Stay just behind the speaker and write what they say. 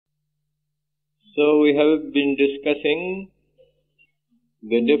So we have been discussing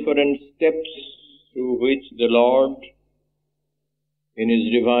the different steps through which the Lord, in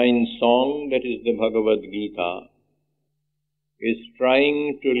His divine song, that is the Bhagavata Gita, is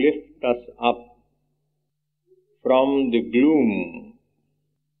trying to lift us up from the gloom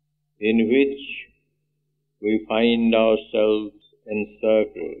in which we find ourselves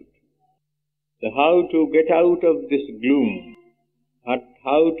encircled. So how to get out of this gloom,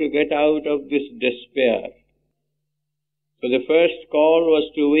 how to get out of this despair. So the first call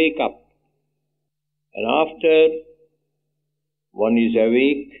was to wake up. And after one is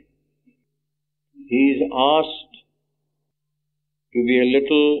awake, he is asked to be a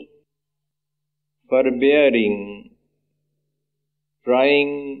little forbearing,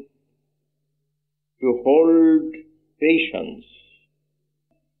 trying to hold patience,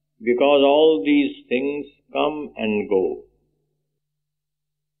 because all these things come and go.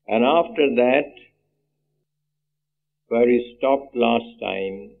 And after that, where we stopped last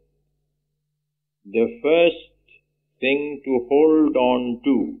time, the first thing to hold on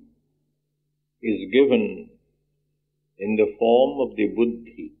to is given in the form of the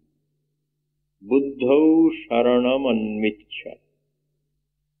Buddhi. Buddhau Sharanam Anmichya.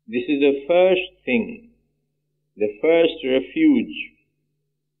 This is the first thing, the first refuge,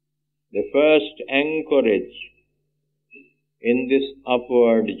 the first anchorage in this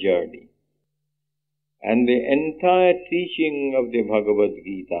upward journey. And the entire teaching of the Bhagavad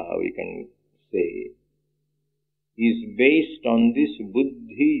Gita, we can say, is based on this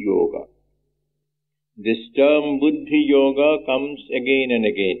Buddhi Yoga. This term Buddhi Yoga comes again and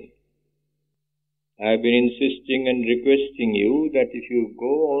again. I have been insisting and requesting you that if you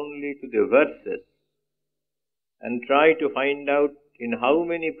go only to the verses and try to find out in how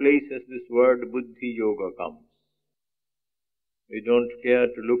many places this word Buddhi Yoga comes. We don't care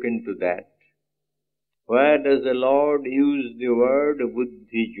to look into that. Where does the Lord use the word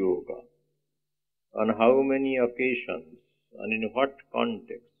Buddhi Yoga? On how many occasions? And in what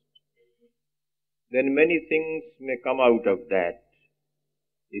context? Then many things may come out of that,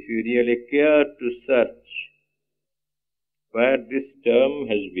 if you really care to search where this term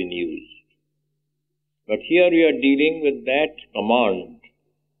has been used. But here we are dealing with that command,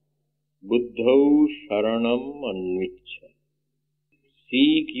 Buddhau Sharanam Anvichya.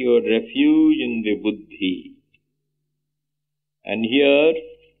 Seek your refuge in the Buddhi. And here,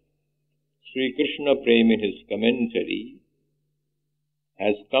 Sri Krishna Prem in his commentary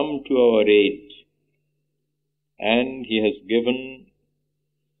has come to our aid, and he has given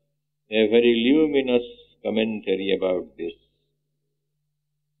a very luminous commentary about this.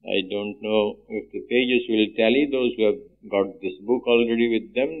 I don't know if the pages will tally. Those who have got this book already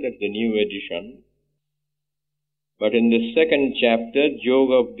with them, that's the new edition. But in the second chapter,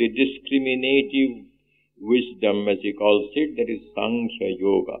 Yoga of the Discriminative Wisdom, as he calls it, that is Sankhya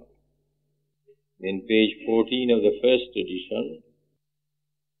Yoga. In page 14 of the first edition,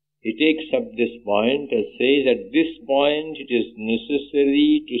 he takes up this point and says, at this point it is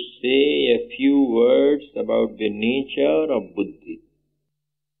necessary to say a few words about the nature of Buddhi.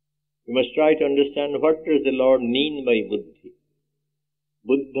 You must try to understand what does the Lord mean by Buddhi.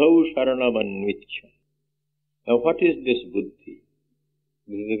 Buddhau Sharanam Anvichya. Now what is this Buddhi?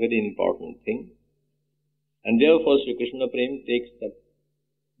 This is a very important thing. And therefore Sri Krishna Prem takes up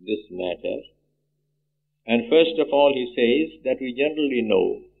this matter. And first of all he says that we generally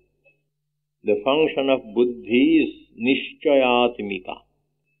know the function of Buddhi is Nishchayatmika.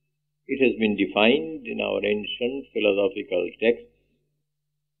 It has been defined in our ancient philosophical texts.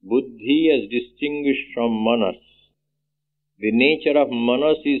 Buddhi as distinguished from Manas. The nature of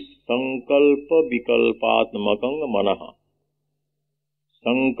Manas is Sankalpa Vikalpatmakang Manaha.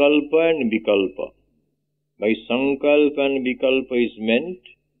 Sankalpa and Vikalpa. By Sankalpa and Vikalpa is meant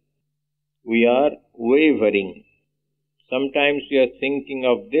we are wavering. Sometimes we are thinking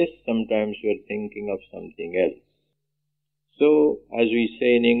of this, sometimes we are thinking of something else. So, as we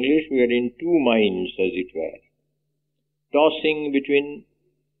say in English, we are in two minds, as it were, tossing between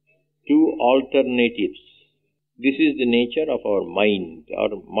two alternatives. This is the nature of our mind, our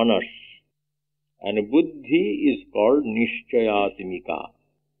manas. And Buddhi is called Nishchayatmika.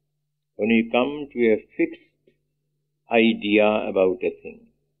 When you come to a fixed idea about a thing.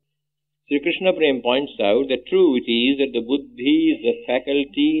 Sri Krishna Prem points out that true it is that the Buddhi is the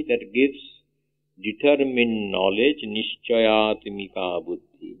faculty that gives determined knowledge, Nishchayatmika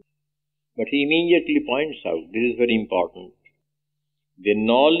Buddhi. But he immediately points out, this is very important, the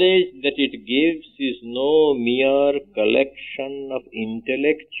knowledge that it gives is no mere collection of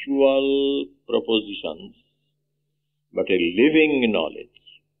intellectual propositions, but a living knowledge.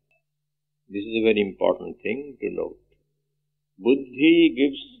 This is a very important thing to note. Buddhi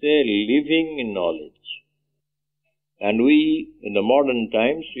gives a living knowledge. And we, in the modern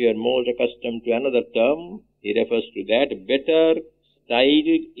times, we are more accustomed to another term. He refers to that, better styled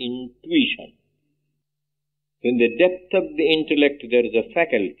intuition. In the depth of the intellect, there is a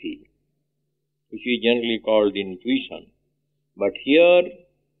faculty, which is generally called intuition. But here,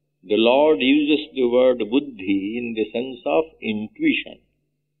 the Lord uses the word buddhi in the sense of intuition,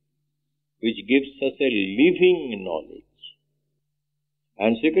 which gives us a living knowledge.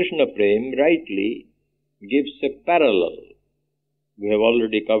 And Sri Krishna Prem rightly gives a parallel. We have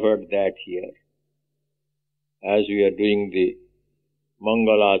already covered that here. As we are doing the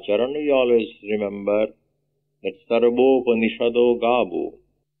Mangalacharan, we always remember that Sarvopanishado Gabo.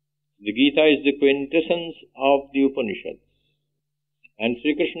 The Gita is the quintessence of the Upanishads. And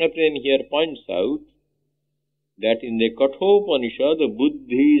Sri Krishna Prem here points out that in the Kathopanishad, the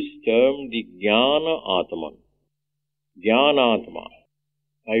Buddhi is termed the Jnana Atman. Jnana Atma.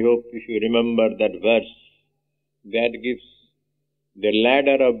 I hope if you remember that verse, that gives the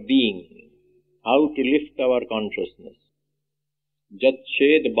ladder of being, how to lift our consciousness. Jat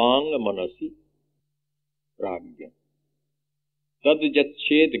Ched Bang Manasi Pragya. Tad Jat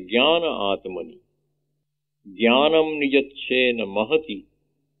Ched Jnana Atmani. Jnanam Nijatchena Mahati.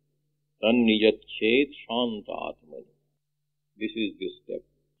 Tan Nijatchet Shanta Atmani. This is the step.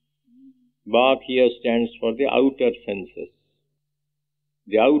 Bak here stands for the outer senses.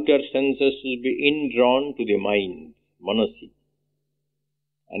 The outer senses will be indrawn to the mind, manasi.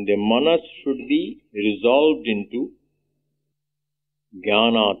 And the manas should be resolved into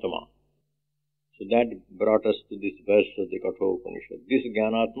Jnanatma. So that brought us to this verse of the Kathopanishad. This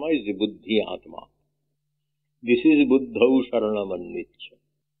Jnanatma is the Buddhi Atma. This is Buddhau Sharanamannitya.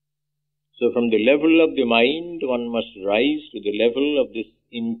 So from the level of the mind, one must rise to the level of this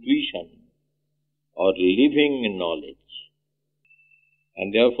intuition or living knowledge.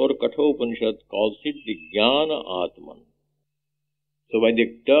 And therefore Kathopanishad calls it the Jnana Atman. So by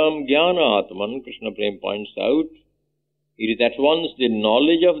the term Jnana Atman, Krishna Prem points out, it is at once the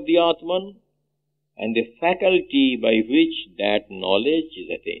knowledge of the Atman and the faculty by which that knowledge is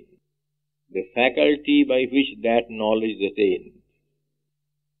attained. The faculty by which that knowledge is attained.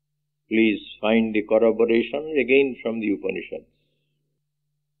 Please find the corroboration again from the Upanishads.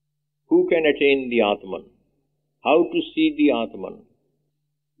 Who can attain the Atman? How to see the Atman?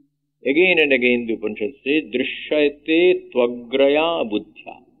 Again and again the Upanishads say, Drishyate Tvagraya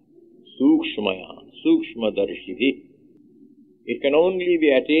Buddhya Sukshmaya Sukshmadarshivi. It can only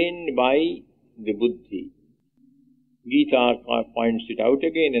be attained by the Buddhi. Gita points it out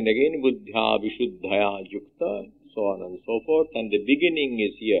again and again, Buddhya Vishuddhaya Yukta, so on and so forth, and the beginning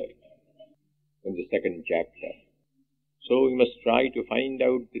is here in the second chapter. So we must try to find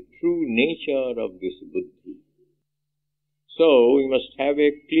out the true nature of this Buddhi. So we must have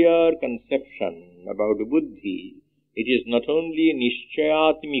a clear conception about Buddhi. It is not only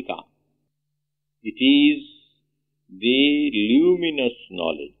Nishchayatmika, it is the luminous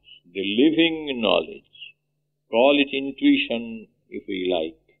knowledge, the living knowledge. Call it intuition if we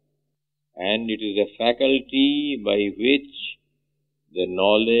like. And it is a faculty by which the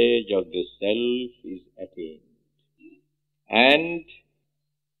knowledge of the self is attained. And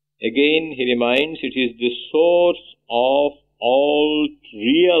again he reminds it is the source of all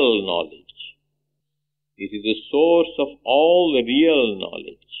real knowledge. It is the source of all the real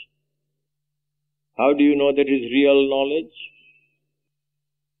knowledge. How do you know that is real knowledge?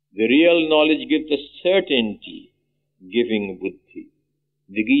 The real knowledge gives a certainty, giving buddhi.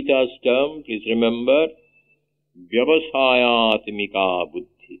 The Gita's term, please remember, Vyavasayatmika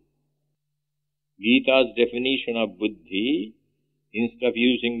buddhi. Gita's definition of buddhi, instead of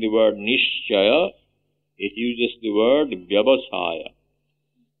using the word nishchaya, it uses the word vyavasaya.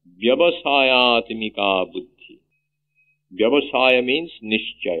 Vyavasayatmika buddhi. Vyavasaya means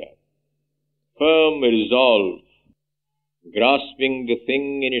nishchaya. Firm resolve, grasping the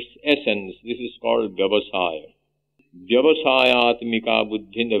thing in its essence. This is called vyavasaya. Vyavasayatmika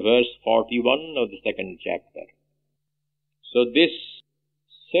buddhi in the verse 41 of the second chapter. So this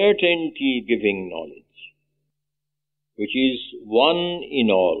certainty-giving knowledge, which is one in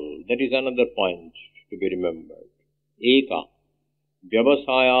all, that is another point to be remembered. Eka.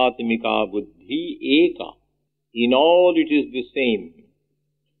 Vyavasayatmika buddhi eka. In all it is the same.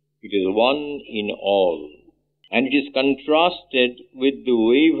 It is one in all. And it is contrasted with the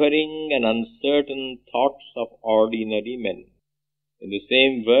wavering and uncertain thoughts of ordinary men. In the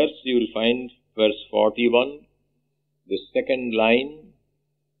same verse, you will find verse 41, the second line,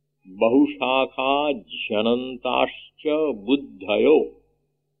 Bahushakha Jnanantascha Buddhayo.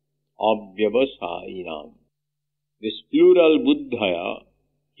 avyavasayinam. This plural buddhaya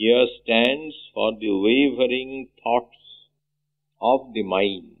here stands for the wavering thoughts of the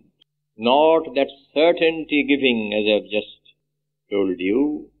mind, not that certainty-giving, as I have just told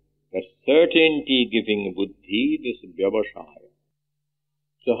you, that certainty-giving buddhi, this vyavasaya.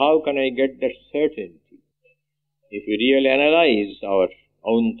 So how can I get that certainty? If we really analyze our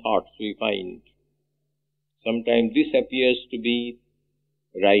own thoughts, we find sometimes this appears to be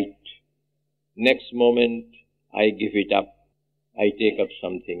right. Next moment, I give it up. I take up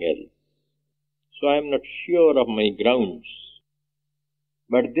something else. So I am not sure of my grounds.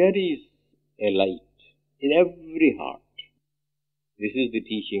 But there is a light in every heart. This is the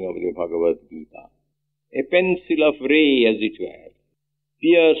teaching of the Bhagavad Gita. A pencil of ray, as it were,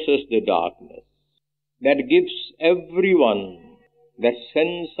 pierces the darkness. That gives everyone that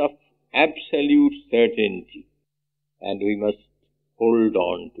sense of absolute certainty. And we must hold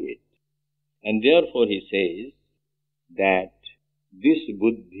on to it. And therefore he says that this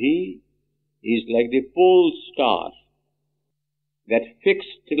buddhi is like the pole star, that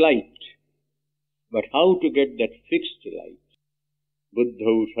fixed light. But how to get that fixed light?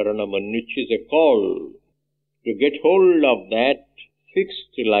 Buddho Sharanam, which is a call to get hold of that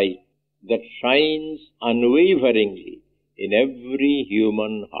fixed light that shines unwaveringly in every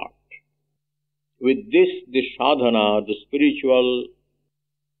human heart. With this, the sadhana, the spiritual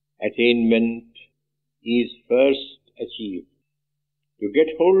attainment, is first achieved. To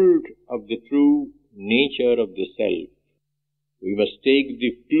get hold of the true nature of the self, we must take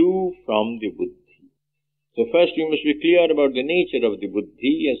the clue from the buddhi. So first we must be clear about the nature of the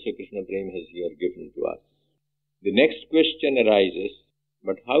buddhi, as Sri Krishna Prem has here given to us. The next question arises,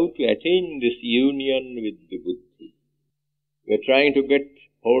 but how to attain this union with the buddhi? We are trying to get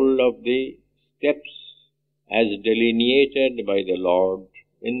hold of the steps as delineated by the Lord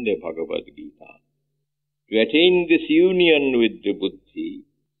in the Bhagavad Gita. To attain this union with the buddhi,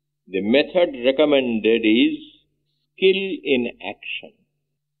 the method recommended is skill in action.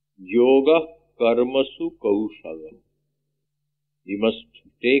 Yoga karmasu kaushalam. We must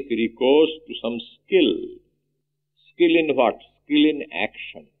take recourse to some skill. Skill in what? Skill in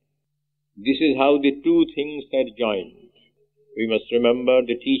action. This is how the two things are joined. We must remember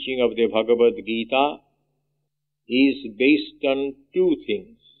the teaching of the Bhagavad Gita is based on two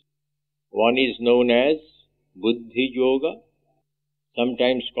things. One is known as Buddhi Yoga,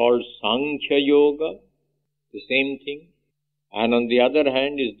 sometimes called Sankhya Yoga, the same thing. And on the other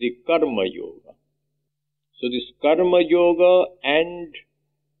hand is the Karma Yoga. So this Karma Yoga and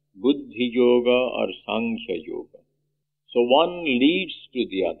Buddhi Yoga or Sankhya Yoga. So one leads to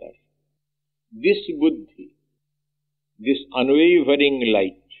the other. This Buddhi, this unwavering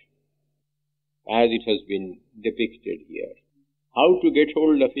light, as it has been depicted here, how to get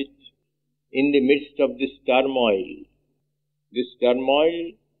hold of it in the midst of this turmoil? This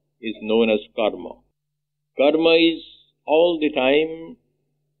turmoil is known as karma. Karma is all the time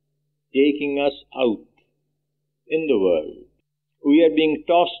taking us out in the world. We are being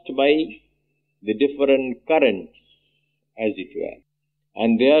tossed by the different currents, as it were,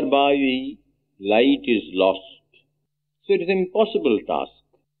 and thereby the light is lost. So it is an impossible task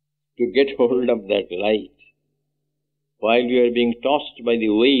to get hold of that light while we are being tossed by the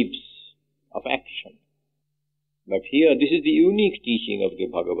waves of action. But here, this is the unique teaching of the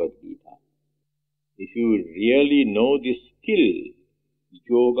Bhagavad Gita. If you really know the skill,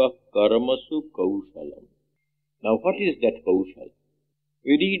 yoga karmasu kaushalam. Now what is that kaushal?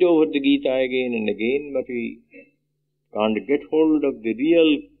 We read over the Gita again and again, but we can't get hold of the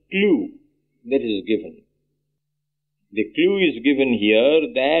real clue that is given. The clue is given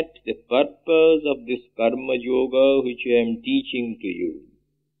here that the purpose of this karma yoga which I am teaching to you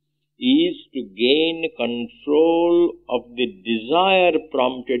is to gain control of the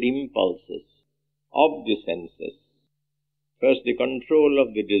desire-prompted impulses of the senses. First, the control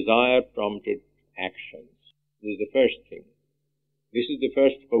of the desire-prompted actions. This is the first thing. This is the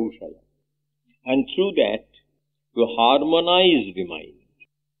first kaushala. And through that, to harmonize the mind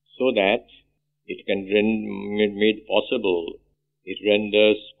so that it can made possible, it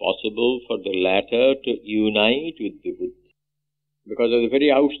renders possible for the latter to unite with the Buddha. Because at the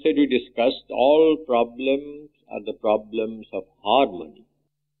very outset we discussed all problems are the problems of harmony.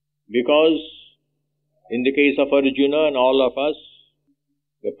 Because in the case of Arjuna and all of us,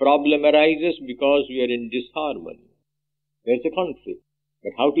 the problem arises because we are in disharmony. There is a conflict.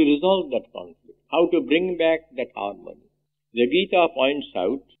 But how to resolve that conflict? How to bring back that harmony? The Gita points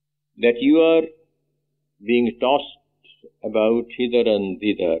out that you are being tossed about hither and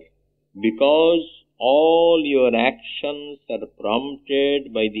thither because all your actions are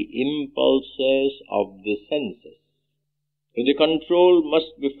prompted by the impulses of the senses. So the control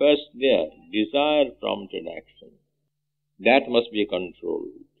must be first there, desire-prompted action. That must be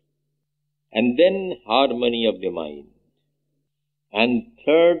controlled. And then harmony of the mind. And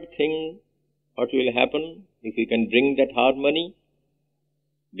third thing, what will happen if we can bring that harmony?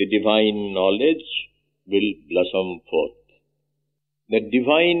 The divine knowledge will blossom forth. The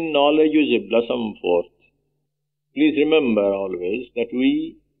divine knowledge will blossom forth. Please remember always that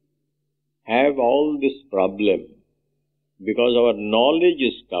we have all this problem because our knowledge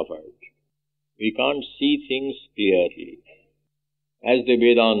is covered. We can't see things clearly. As the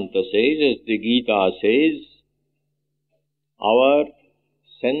Vedanta says, as the Gita says, our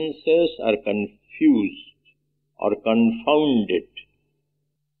senses are confused or confounded.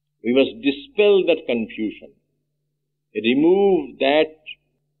 We must dispel that confusion. Remove that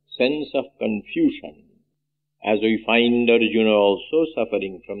sense of confusion, as we find Arjuna also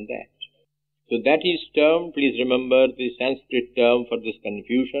suffering from that. So that is termed, please remember, the Sanskrit term for this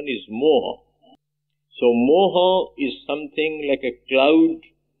confusion is moha. So moha is something like a cloud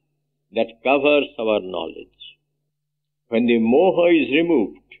that covers our knowledge. When the moha is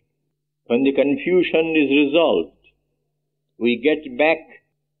removed, when the confusion is resolved, we get back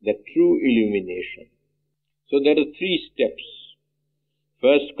the true illumination. So there are three steps.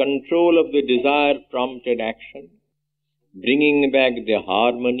 First, control of the desire-prompted action, bringing back the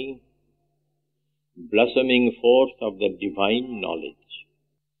harmony, blossoming forth of the divine knowledge.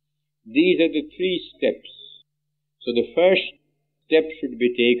 These are the three steps. So the first step should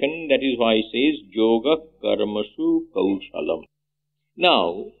be taken, that is why it says, yoga karmasu kaushalam.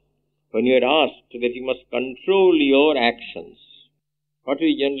 Now, when you are asked that you must control your actions, what do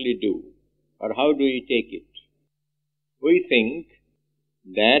we generally do? Or how do we take it? We think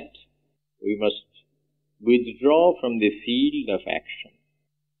that we must withdraw from the field of action.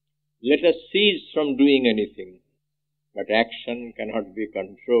 Let us cease from doing anything, but action cannot be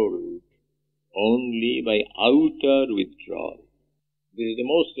controlled only by outer withdrawal. This is the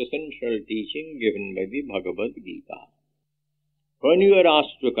most essential teaching given by the Bhagavata Gita. When you are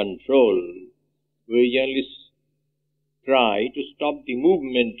asked to control, we generally try to stop the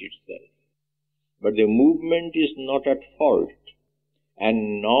movement itself. But the movement is not at fault,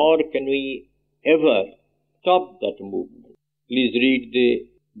 and nor can we ever stop that movement. Please read the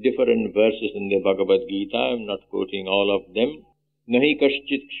different verses in the Bhagavad Gita. I am not quoting all of them. Nahi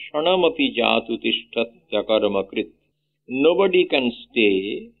kaschit kshanamapi jatu tishtatya karmakrit. Nobody can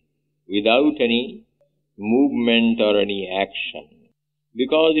stay without any movement or any action,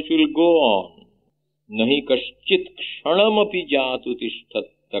 because it will go on. Nahi kaschit kshanamapi jatu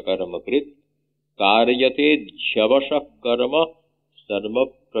tishtatya karmakrit. Karyate jhavasha karma sarva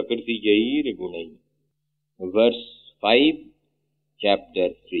prakriti jair gunai. Verse 5, chapter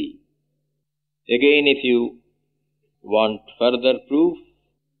 3. Again, if you want further proof,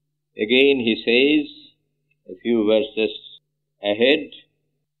 again he says, a few verses ahead,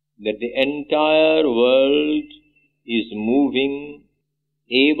 that the entire world is moving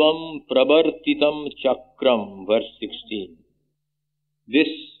evam pravartitam chakram, verse 16. This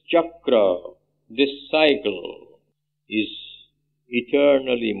chakra, this cycle is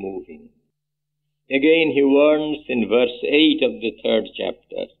eternally moving. Again he warns in verse 8 of the 3rd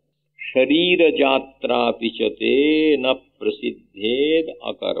chapter, Sharira jatra pichate na prasiddhed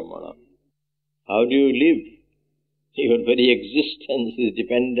akarmana. How do you live? Your very existence is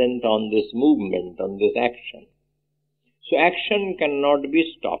dependent on this movement, on this action. So action cannot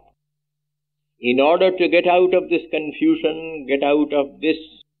be stopped. In order to get out of this confusion, get out of this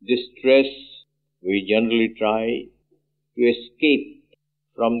distress, we generally try to escape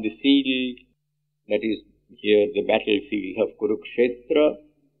from the field, that is here the battlefield of Kurukshetra,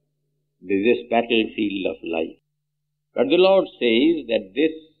 this battlefield of life. But the Lord says that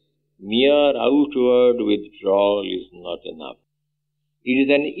this mere outward withdrawal is not enough. It is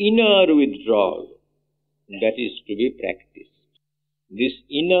an inner withdrawal that is to be practiced. This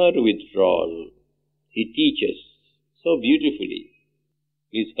inner withdrawal he teaches so beautifully.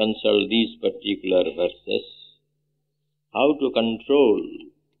 Please consult these particular verses. How to control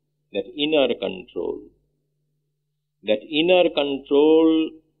that inner control. That inner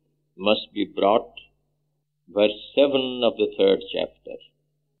control must be brought. Verse 7 of the 3rd chapter.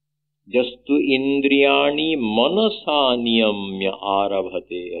 Jastu indriyani manasa niyamya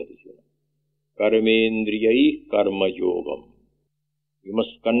arabhate Arjuna. Karmendriyai karma yogam. You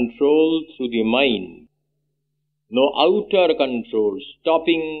must control through the mind. No outer control,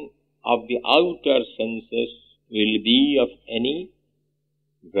 stopping of the outer senses will be of any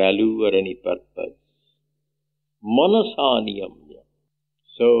value or any purpose. Manasa niyamya.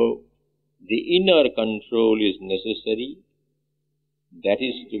 So, the inner control is necessary. That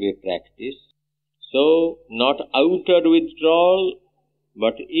is to be practiced. So, not outer withdrawal,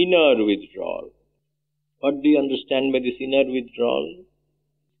 but inner withdrawal. What do you understand by this inner withdrawal?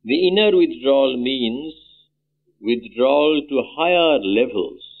 The inner withdrawal means withdrawal to higher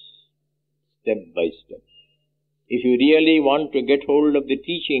levels, step by step. If you really want to get hold of the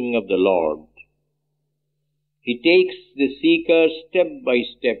teaching of the Lord, He takes the seeker step by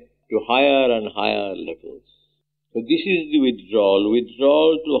step to higher and higher levels. So this is the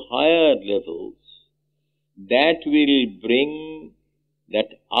withdrawal to higher levels that will bring that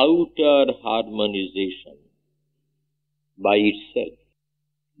outer harmonization by itself.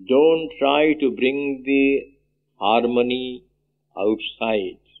 Don't try to bring the harmony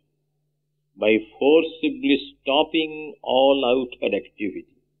outside by forcibly stopping all outer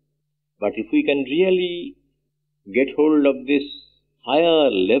activity. But if we can really get hold of this higher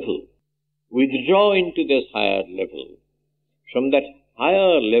level, withdraw into this higher level, from that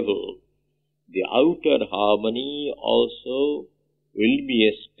higher level, the outer harmony also will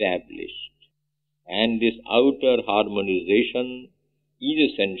be established. And this outer harmonization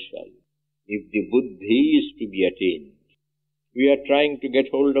is essential if the buddhi is to be attained. We are trying to get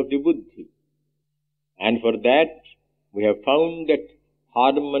hold of the buddhi. And for that, we have found that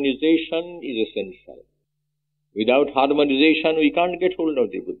harmonization is essential. Without harmonization, we can't get hold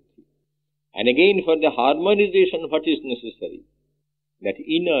of the buddhi. And again, for the harmonization, what is necessary? That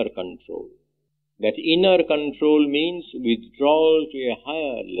inner control. That inner control means withdrawal to a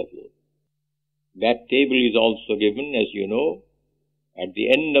higher level. That table is also given, as you know, at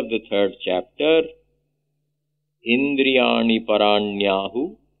the end of the 3rd chapter. Indriyani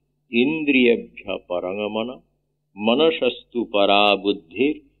paranyahu, indriyabhya parangamana, manashastu para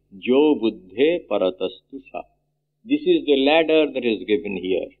buddhir, jo buddhe paratastu sa. This is the ladder that is given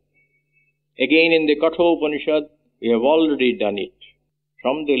here. Again, in the Kathopanishad, we have already done it.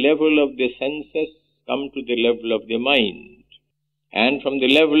 From the level of the senses, come to the level of the mind. And from the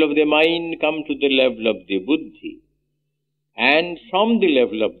level of the mind, come to the level of the buddhi. And from the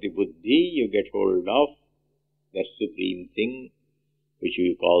level of the buddhi, you get hold of that supreme thing, which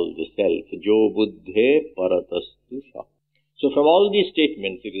we call the self. Jo buddhe paratastu sa. So from all these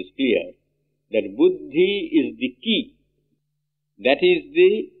statements, it is clear that buddhi is the key. That is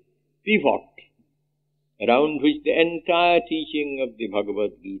the pivot around which the entire teaching of the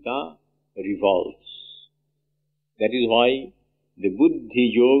Bhagavad Gita revolves. That is why the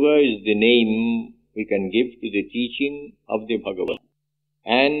Buddhi Yoga is the name we can give to the teaching of the Bhagavad.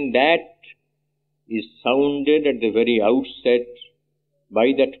 And that is sounded at the very outset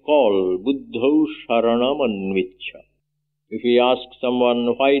by that call, Buddho Sharanam Anvichya. If we ask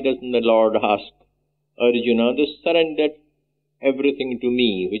someone, why doesn't the Lord ask Arjuna, just surrender everything to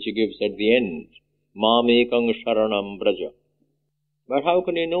me, which he gives at the end, Mam ekang sharanam braja. But how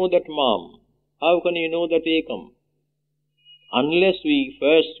can you know that Mam? How can you know that ekam? Unless we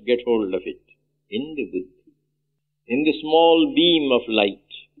first get hold of it in the buddhi, in the small beam of light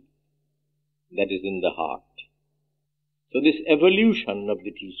that is in the heart. So this evolution of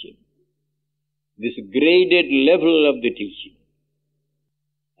the teaching, this graded level of the teaching,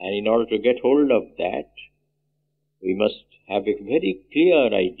 and in order to get hold of that, we must have a very clear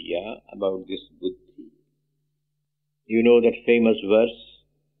idea about this buddhi. You know that famous verse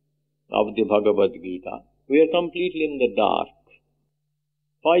of the Bhagavad Gita, we are completely in the dark.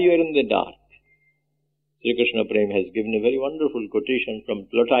 Why you are in the dark? Sri Krishna Prem has given a very wonderful quotation from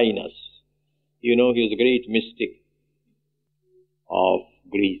Plotinus. You know, he is a great mystic of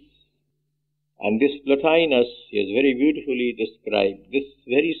Greece. And this Plotinus, he has very beautifully described this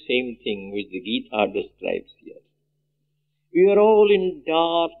very same thing which the Gita describes here. We are all in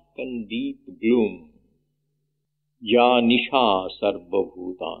dark and deep gloom. Ya nisha sarva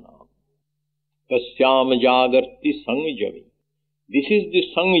bhutanam. Tasyam jagarti sangjami. This is the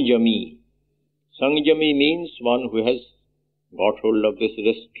sangjami. Sangjami means one who has got hold of this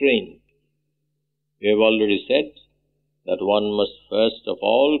restraint. We have already said that one must first of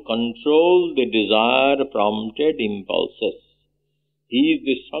all control the desire-prompted impulses. He is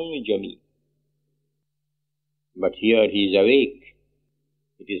the sangjami. But here he is awake.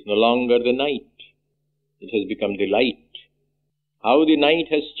 It is no longer the night. It has become the light. How the night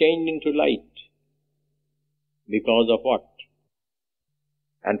has changed into light? Because of what?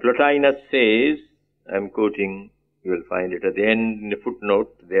 And Plotinus says, I am quoting, you will find it at the end in the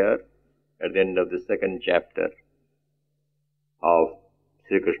footnote there, at the end of the 2nd chapter of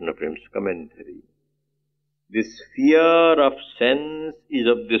Sri Krishna Prem's commentary. This fear of sense is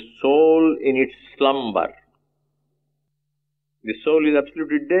of the soul in its slumber. The soul is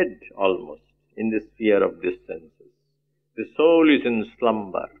absolutely dead almost in the sphere of these senses. The soul is in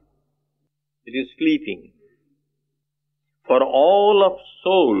slumber. It is sleeping. For all of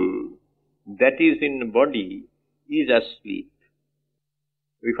soul that is in body is asleep.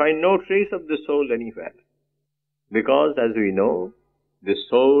 We find no trace of the soul anywhere. Because as we know, the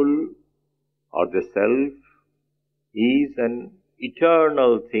soul or the self is an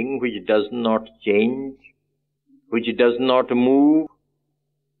eternal thing which does not change, which does not move,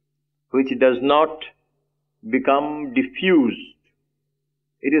 which does not become diffused.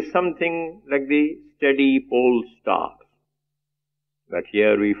 It is something like the steady pole star. But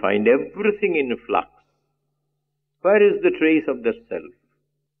here we find everything in flux. Where is the trace of the self?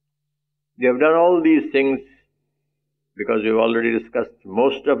 We have done all these things because we have already discussed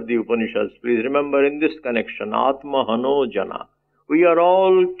most of the Upanishads. Please remember in this connection, Atma Hano Jana. We are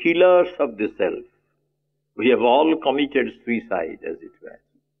all killers of the self. We have all committed suicide, as it were.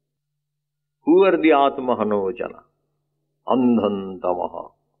 Who are the Atma Hano Jana? Andhan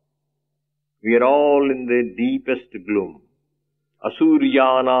Tamaha. We are all in the deepest gloom.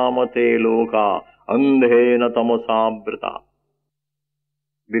 Asuryanamate loka andhena tamasabrata.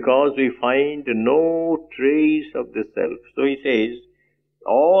 Because we find no trace of the self. So he says,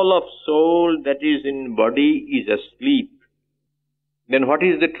 all of soul that is in body is asleep. Then what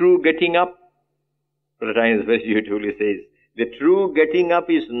is the true getting up? Plotinus very beautifully says, the true getting up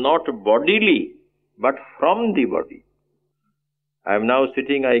is not bodily, but from the body. I am now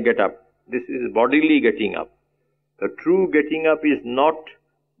sitting, I get up. This is bodily getting up. The true getting up is not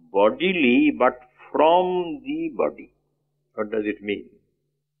bodily, but from the body. What does it mean?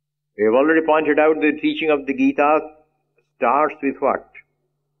 We have already pointed out the teaching of the Gita starts with what?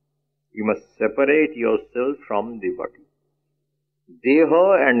 You must separate yourself from the body.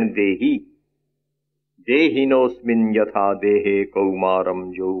 Deha and Dehi. Dehinosmin yatha dehe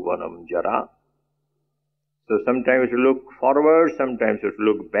kaumaram jauvanam jara. So sometimes you look forward, sometimes you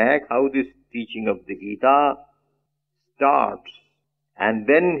look back, how this teaching of the Gita starts. And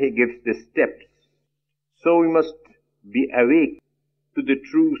then he gives the steps. So we must be awake to the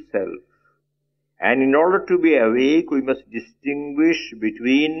true self. And in order to be awake, we must distinguish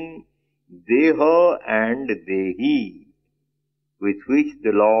between Deha and Dehi, with which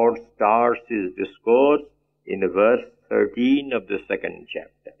the Lord starts his discourse in verse 13 of the second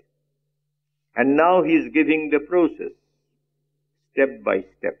chapter. And now he is giving the process, step by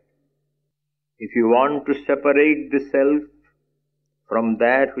step. If you want to separate the self from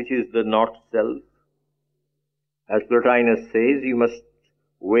that which is the not self, as Plotinus says, you must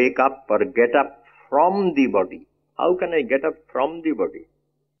wake up or get up from the body. How can I get up from the body?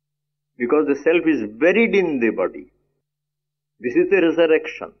 Because the self is buried in the body. This is the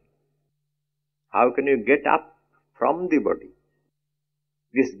resurrection. How can you get up from the body?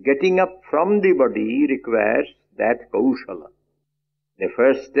 This getting up from the body requires that kaushala. The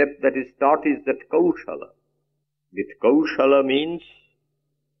first step that is taught is that kaushala. That kaushala means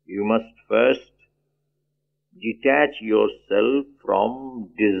you must first detach yourself from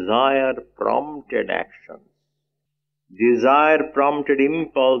desire-prompted actions, desire-prompted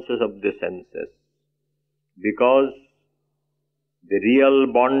impulses of the senses, because the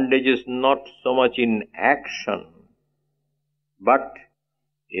real bondage is not so much in action, but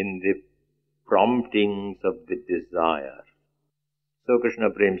in the promptings of the desire. So Krishna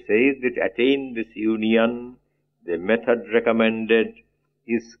Prem says that to attain this union, the method recommended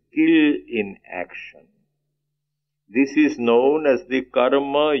is skill in action. This is known as the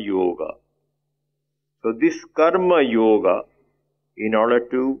Karma Yoga. So this Karma Yoga, in order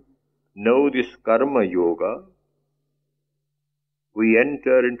to know this Karma Yoga, we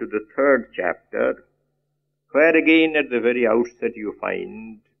enter into the third chapter, where again at the very outset you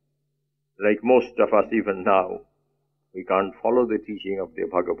find, like most of us even now, we can't follow the teaching of the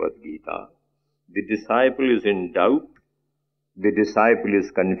Bhagavad Gita. The disciple is in doubt, the disciple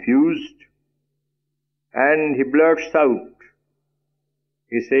is confused, and he blurts out.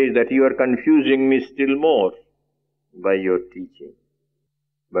 He says that you are confusing me still more by your teaching.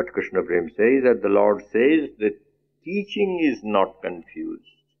 But Krishna Prem says that the Lord says that teaching is not confused.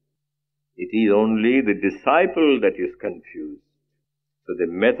 It is only the disciple that is confused. So the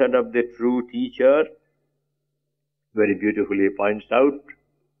method of the true teacher, very beautifully points out,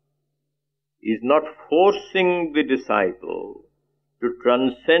 is not forcing the disciple to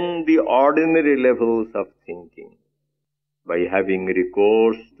transcend the ordinary levels of thinking by having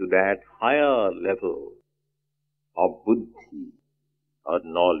recourse to that higher level of buddhi or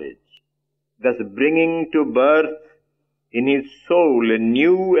knowledge, thus bringing to birth in his soul a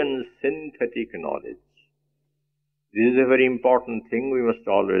new and synthetic knowledge. This is a very important thing we must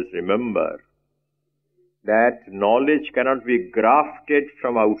always remember, that knowledge cannot be grafted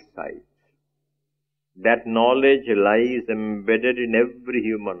from outside. That knowledge lies embedded in every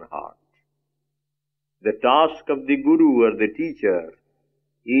human heart. The task of the guru or the teacher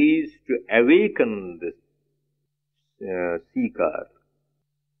is to awaken the seeker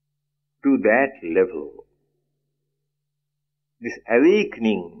to that level. This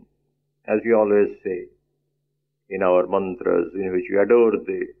awakening, as we always say in our mantras in which we adore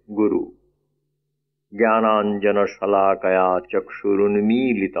the guru, Jnananjana Shalakaya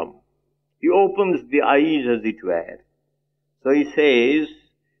Chakshurunmilitam. He opens the eyes, as it were. So he says,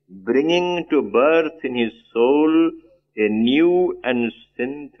 bringing to birth in his soul a new and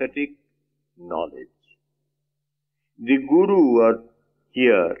synthetic knowledge. The Guru are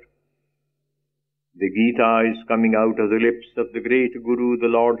here. The Gita is coming out of the lips of the great Guru, the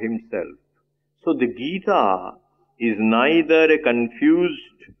Lord himself. So the Gita is neither a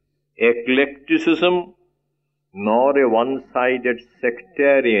confused eclecticism nor a one-sided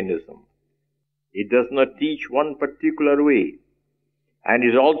sectarianism. It does not teach one particular way, and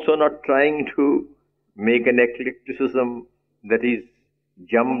is also not trying to make an eclecticism that is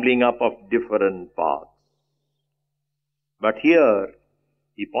jumbling up of different paths. But here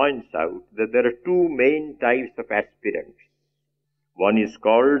he points out that there are two main types of aspirants. One is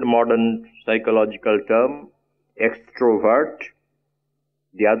called, modern psychological term, extrovert.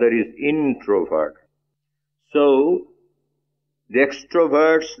 The other is introvert. So, the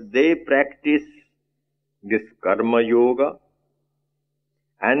extroverts, they practice this karma yoga,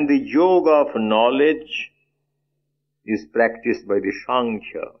 and the yoga of knowledge is practiced by the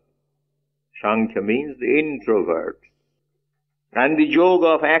Sankhya. Sankhya means the introvert. And the yoga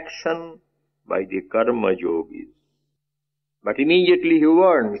of action by the karma yogis. But immediately he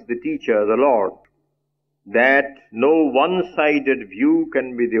warns the teacher, the Lord, that no one-sided view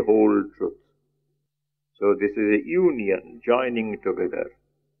can be the whole truth. So this is a union, joining together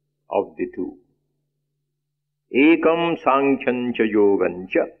of the two. Ekam Sankhyancha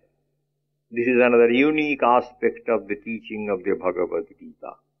Yogancha. This is another unique aspect of the teaching of the Bhagavata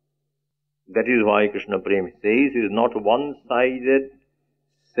Gita. That is why Krishna Prem says it is not one-sided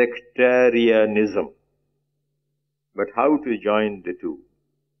sectarianism, but how to join the two.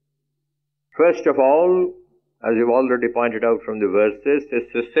 First of all, as we've already pointed out from the verses, a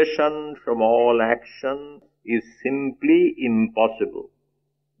cessation from all action is simply impossible.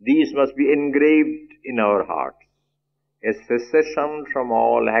 These must be engraved in our hearts. A cessation from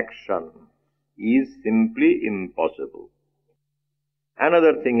all action is simply impossible.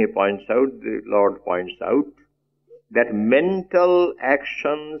 Another thing he points out, the Lord points out, that mental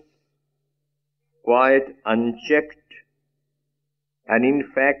actions quite unchecked and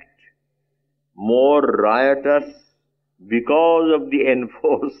in fact more riotous because of the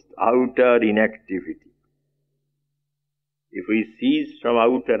enforced outer inactivity. If we cease from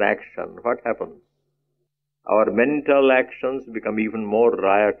outer action, what happens? Our mental actions become even more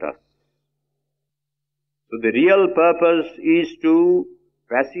riotous. So the real purpose is to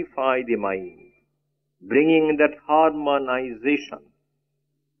pacify the mind, bringing that harmonization.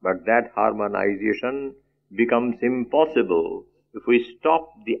 But that harmonization becomes impossible if we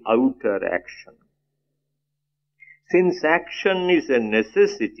stop the outer action. Since action is a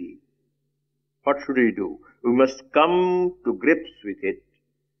necessity, what should we do? We must come to grips with it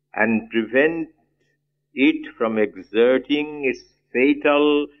and prevent it from exerting its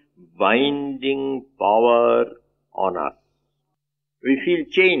fatal binding power on us. We feel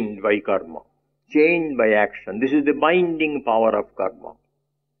chained by karma, chained by action. This is the binding power of karma.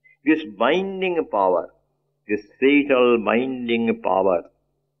 This binding power, this fatal binding power,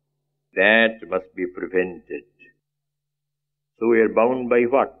 that must be prevented. So we are bound by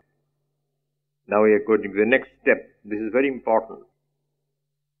what? Now we are going to the next step. This is very important.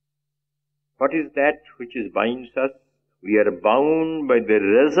 What is that which binds us? We are bound by the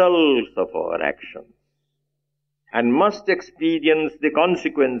results of our actions and must experience the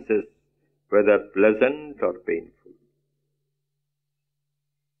consequences, whether pleasant or painful.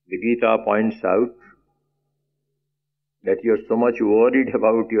 The Gita points out that you are so much worried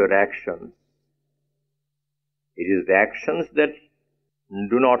about your actions. It is the actions that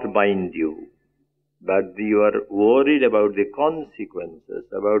do not bind you, but you are worried about the consequences,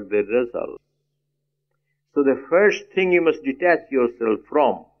 about the results. So the first thing you must detach yourself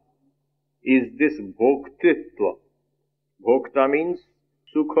from is this bhoktitva. Bhokta means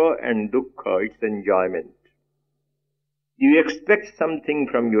sukha and dukkha, it's enjoyment. You expect something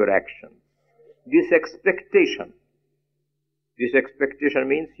from your actions. This expectation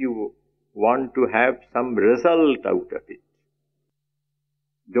means you want to have some result out of it.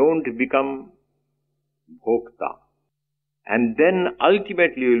 Don't become bhokta. And then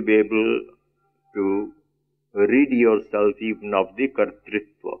ultimately you will be able to rid yourself even of the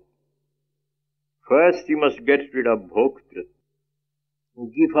kartritva. First you must get rid of bhoktritva.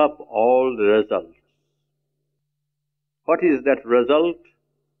 Give up all the results. What is that result?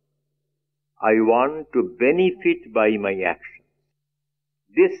 I want to benefit by my action.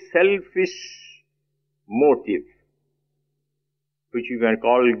 This selfish motive, which you can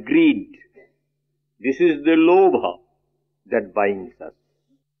call greed, this is the lobha that binds us.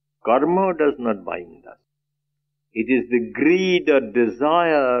 Karma does not bind us. It is the greed or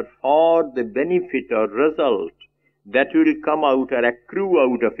desire for the benefit or result that will come out or accrue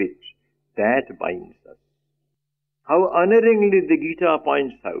out of it that binds us. How unerringly the Gita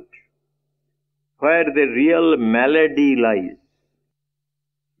points out where the real malady lies.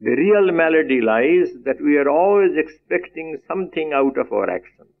 The real malady lies that we are always expecting something out of our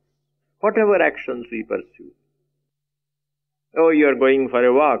actions, whatever actions we pursue. Oh, you are going for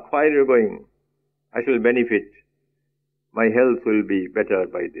a walk. Why are you going? I shall benefit. My health will be better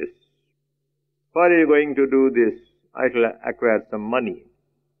by this. Why are you going to do this? I shall acquire some money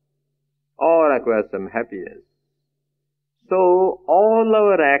or acquire some happiness. So all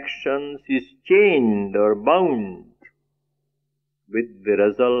our actions is chained or bound with the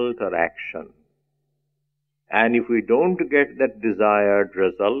result or action. And if we don't get that desired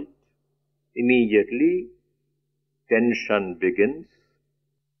result, immediately tension begins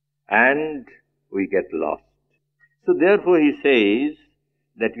and we get lost. So therefore he says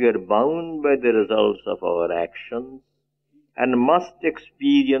that we are bound by the results of our actions and must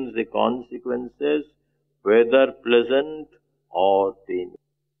experience the consequences, whether pleasant or painful.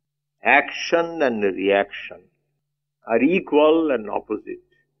 Action and reaction are equal and opposite.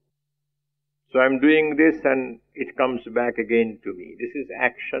 So I am doing this and it comes back again to me. This is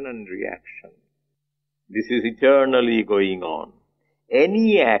action and reaction. This is eternally going on.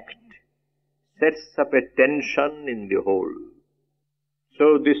 Any act sets up a tension in the whole.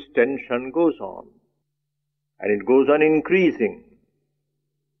 So this tension goes on. And it goes on increasing.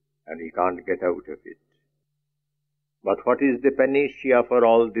 And we can't get out of it. But what is the panacea for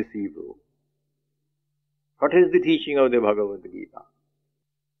all this evil? What is the teaching of the Bhagavata Gita?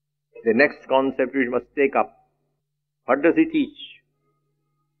 The next concept we must take up. What does it teach?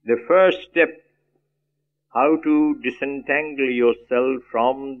 The first step, how to disentangle yourself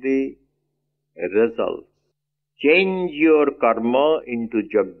from the results. Change your karma into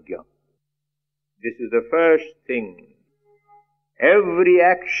yajna. This is the first thing. Every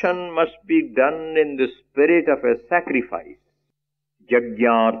action must be done in the spirit of a sacrifice.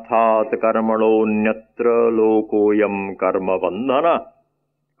 Yajñārthāt karmano nyatra lokoyam karma bandhana.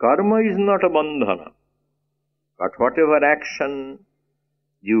 Karma is not a bandhana. But whatever action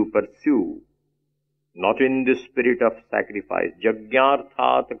you pursue, not in the spirit of sacrifice.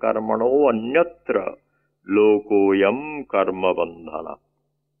 Yajñārthāt karmano anyatra lokoyam karma bandhana.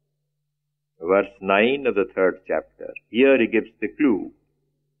 Verse 9 of the 3rd chapter. Here he gives the clue.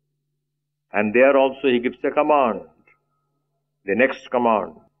 And there also he gives a command. The next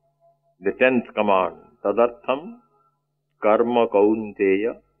command, the 10th command. Tadartham karma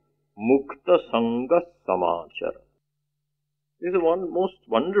kaunteya mukta sanga samachara. This is one most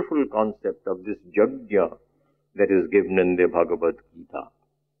wonderful concept of this yajna that is given in the Bhagavad Gita.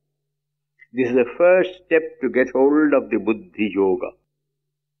 This is the first step to get hold of the Buddhi Yoga.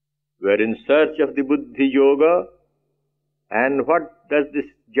 We are in search of the Buddhi Yoga, and what does this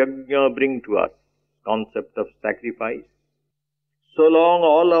yajna bring to us? Concept of sacrifice. So long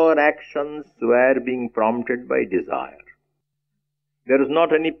all our actions were being prompted by desire. There is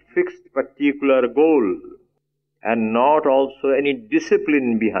not any fixed particular goal, and not also any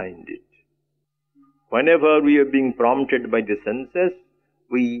discipline behind it. Whenever we are being prompted by the senses,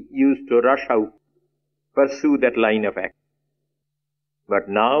 we used to rush out, pursue that line of action. But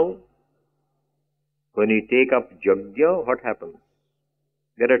now, when you take up yajna, what happens?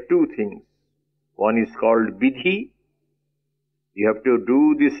 There are two things. One is called vidhi. You have to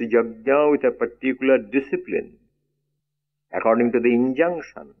do this yajna with a particular discipline, according to the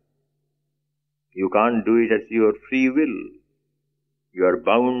injunction. You can't do it at your free will. You are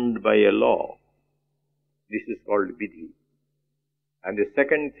bound by a law. This is called vidhi. And the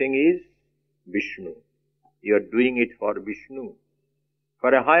second thing is Vishnu. You are doing it for Vishnu,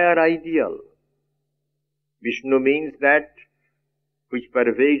 for a higher ideal. Vishnu means that which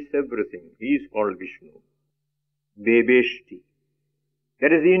pervades everything. He is called Vishnu. Deveshti.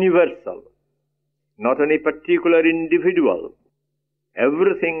 That is universal, not any particular individual.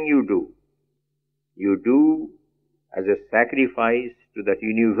 Everything you do, you do as a sacrifice to that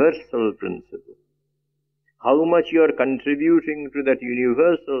universal principle. How much you are contributing to that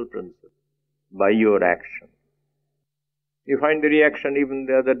universal principle by your action. You find the reaction. Even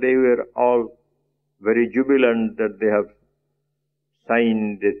the other day we were all very jubilant that they have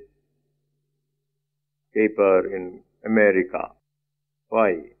signed this paper in America.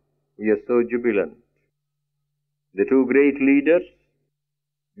 Why? We are so jubilant. The two great leaders,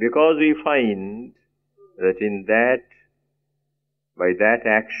 because we find that in that, by that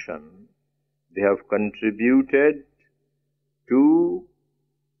action, they have contributed to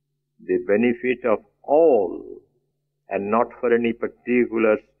the benefit of all and not for any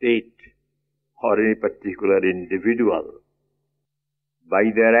particular state or any particular individual. By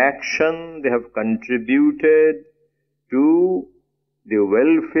their action, they have contributed to the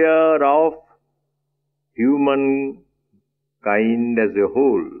welfare of humankind as a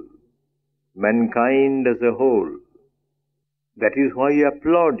whole, mankind as a whole. That is why we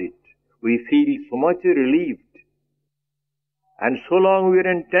applaud it. We feel so much relieved. And so long we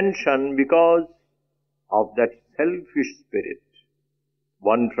are in tension because of that selfish spirit,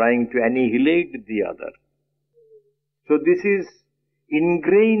 one trying to annihilate the other. So this is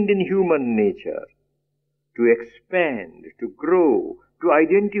ingrained in human nature, to expand, to grow, to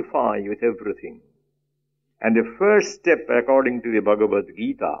identify with everything. And the first step, according to the Bhagavata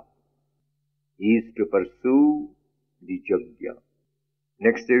Gita, is to pursue the yajna.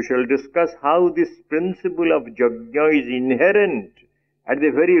 Next we shall discuss how this principle of yajna is inherent at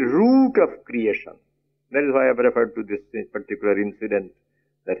the very root of creation. That is why I have referred to this particular incident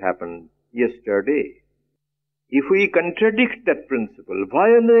that happened yesterday. If we contradict that principle,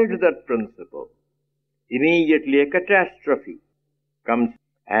 violate that principle, immediately a catastrophe comes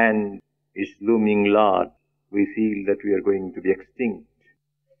and is looming large. We feel that we are going to be extinct.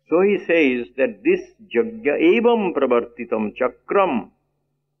 So he says that this yajna evam pravartitam chakram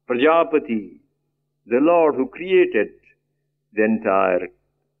Prajapati, the Lord who created the entire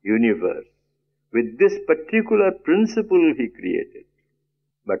universe, with this particular principle he created.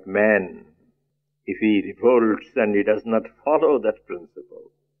 But man, if he revolts and he does not follow that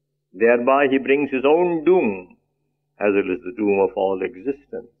principle, thereby he brings his own doom, as well as the doom of all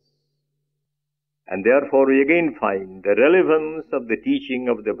existence. And therefore we again find the relevance of the teaching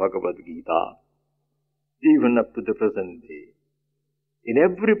of the Bhagavad Gita, even up to the present day. In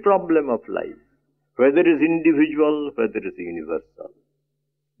every problem of life, whether it is individual, whether it is universal,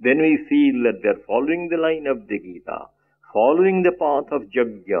 then we feel that they are following the line of the Gita, following the path of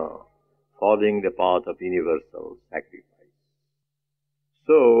yajna, following the path of universal sacrifice.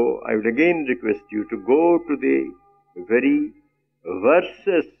 So, I would again request you to go to the very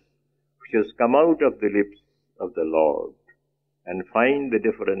verses which has come out of the lips of the Lord and find the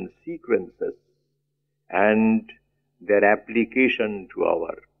different sequences and their application to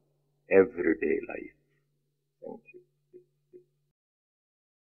our everyday life.